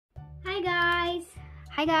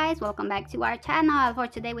Hi guys, welcome back to our channel. For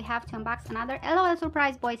today we have to unbox another LOL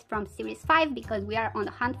Surprise Boys from series 5 because we are on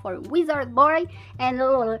the hunt for Wizard Boy, and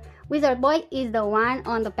Wizard Boy is the one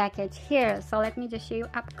on the package here. So let me just show you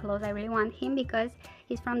up close. I really want him because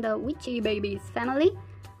he's from the Witchy Babies family.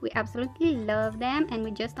 We absolutely love them, and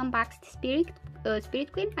we just unboxed Spirit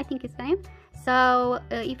Queen, I think it's the name. So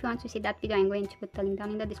if you want to see that video, I'm going to put the link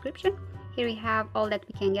down in the description. Here we have all that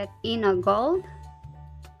we can get in a gold.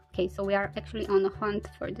 Okay, so we are actually on the hunt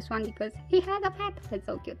for this one because he had a pet. That's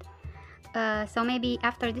so cute. So maybe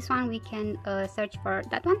after this one we can search for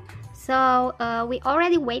that one. So we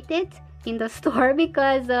already waited in the store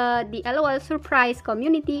because the LOL Surprise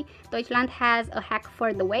community Deutschland has a hack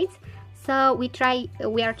for the weights. So we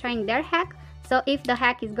are trying their hack. So if the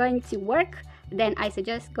hack is going to work, then I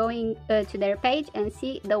suggest going to their page and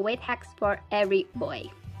see the weight hacks for every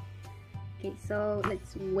boy. Okay, so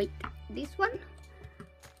let's weight this one.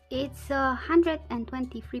 It's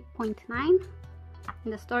 123.9.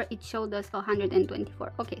 In the store it showed us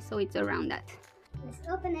 124. Okay, so it's around that. Let's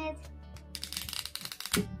open it.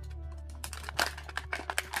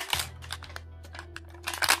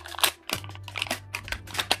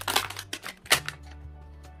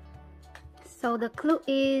 So the clue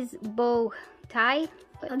is bow tie.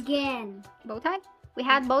 Again. Bow tie? We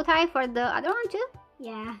had bow tie for the other one too?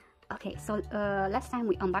 Yeah. Okay, so last time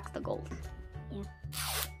we unboxed the gold. Yeah.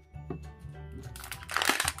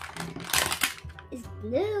 It's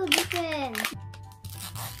blue, listen.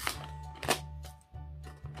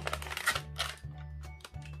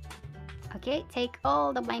 Okay, take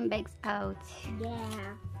all the blind bags out.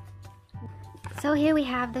 Yeah. So here we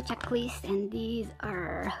have the checklist, and these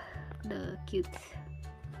are the cute.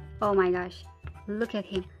 Oh my gosh, look at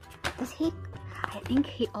him. Does he? I think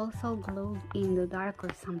he also glows in the dark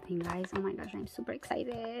or something, guys. Oh my gosh, I'm super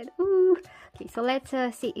excited. Ooh. Okay, so let's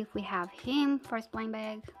see if we have him. First blind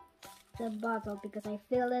bag. The bottle, because I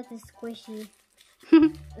feel it is squishy.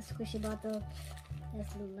 A squishy bottle.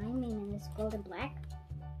 That's blue lining and it's gold and black.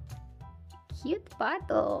 Cute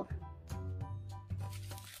bottle.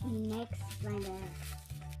 Next blind bag.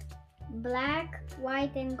 Black,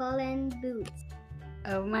 white, and golden boots.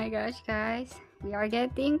 Oh my gosh, guys, we are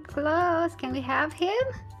getting close. Can we have him?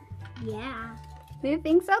 Yeah. Do you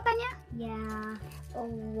think so, Tanya? Yeah. A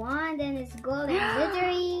wand and it's gold and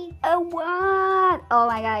glittery. A wand! Oh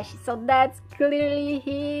my gosh, so that's clearly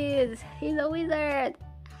his. He's a wizard.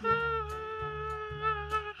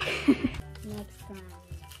 Next one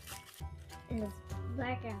is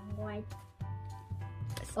black and white.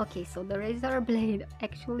 Okay, so the razor blade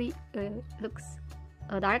actually looks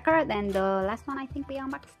darker than the last one I think we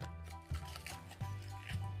unboxed.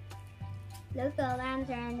 Look, the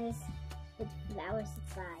lantern is with flowers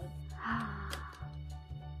inside.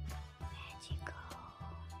 Magical.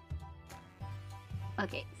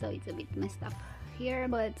 Okay, so it's a bit messed up here,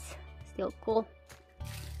 but still cool.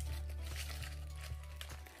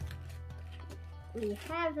 We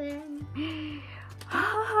have him.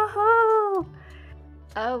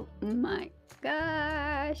 Oh my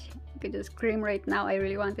gosh, I could just scream right now. I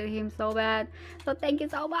really wanted him so bad. So thank you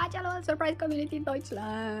so much, LOL Surprise Community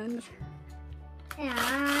Deutschland.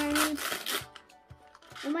 And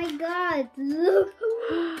oh my god, look,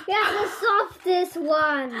 he has the softest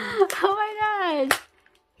one. Oh my gosh,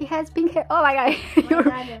 he has pink hair. Oh my god,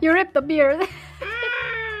 you ripped the beard.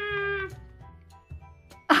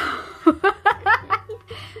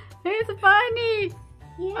 It's funny.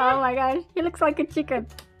 Yeah. Oh my gosh, he looks like a chicken.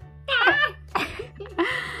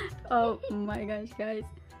 Oh my gosh, guys,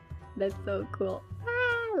 that's so cool.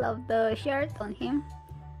 I love the shirt on him.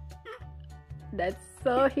 That's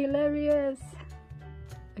so hilarious.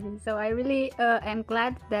 Okay, so I really am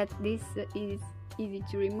glad that this is easy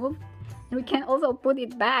to remove, and we can also put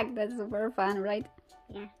it back. That's super fun, right?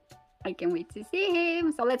 Yeah. I can't wait to see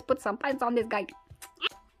him. So let's put some pants on this guy.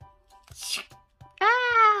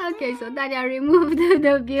 Okay, so Tanja removed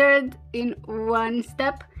the beard in one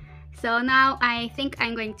step. So now I think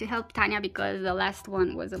I'm going to help Tanja because the last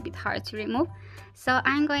one was a bit hard to remove. So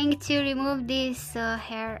I'm going to remove this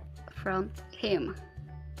hair from him.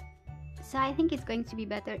 So I think it's going to be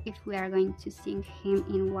better if we are going to sink him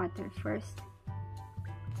in water first.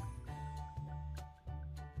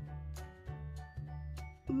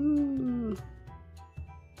 Ooh.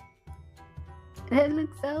 That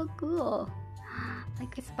looks so cool.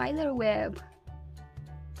 Like a spider web.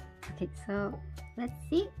 Okay, so let's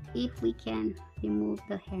see if we can remove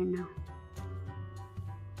the hair now.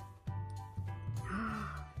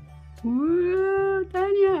 Whoa,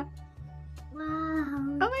 Tanja!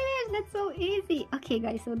 Wow. Oh my gosh, that's so easy. Okay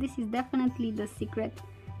guys, so this is definitely the secret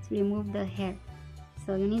to remove the hair.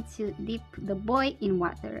 So you need to dip the boy in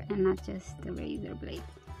water and not just the razor blade.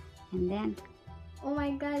 And then, oh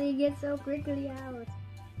my god, it gets so quickly out.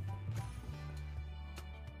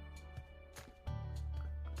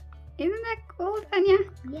 Isn't that cool, Tanya?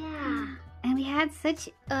 Yeah. And we had such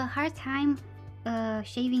a hard time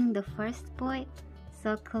shaving the first boy,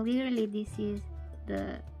 so clearly this is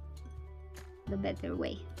the better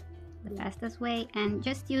way, the fastest way, and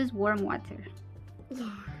just use warm water. Yeah.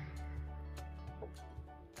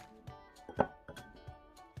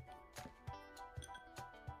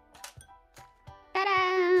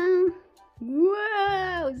 Ta-da!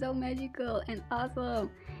 Wow, so magical and awesome.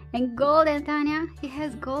 And golden, Tanya, he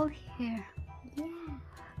has gold here. Yeah.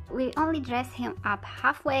 We only dress him up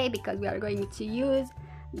halfway because we are going to use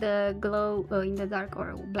the glow in the dark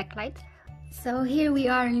or black light. So here we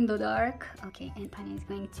are in the dark. Okay, and Tanya is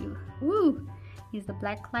going to use the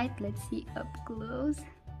black light. Let's see up close.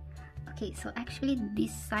 Okay, so actually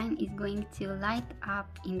this sign is going to light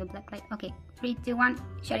up in the black light. Okay, 3, 2, 1,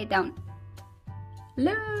 shut it down.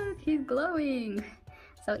 Look, he's glowing.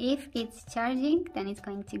 So if it's charging, then it's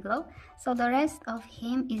going to glow. So the rest of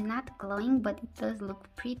him is not glowing, but it does look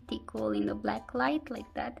pretty cool in the black light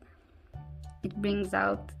like that. It brings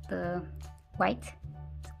out the white.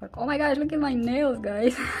 Oh my gosh, look at my nails,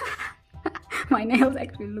 guys. My nails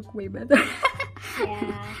actually look way better.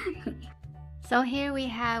 Yeah. So here we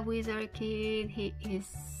have Wizard Kid. He is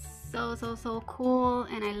so cool,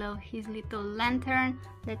 and I love his little lantern.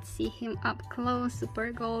 Let's see him up close.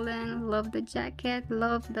 Super golden. Love the jacket,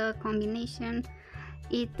 love the combination.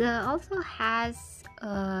 It also has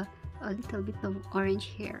a little bit of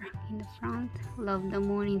orange hair in the front. Love the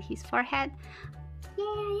moon in his forehead.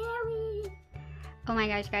 Yeah. Oh my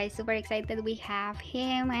gosh, guys, super excited we have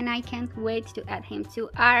him, and I can't wait to add him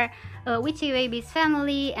to our Witchy Babies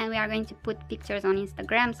family, and we are going to put pictures on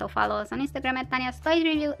Instagram, so follow us on Instagram at Tanya's Toys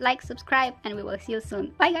Review, like, subscribe, and we will see you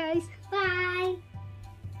soon. Bye guys! Bye.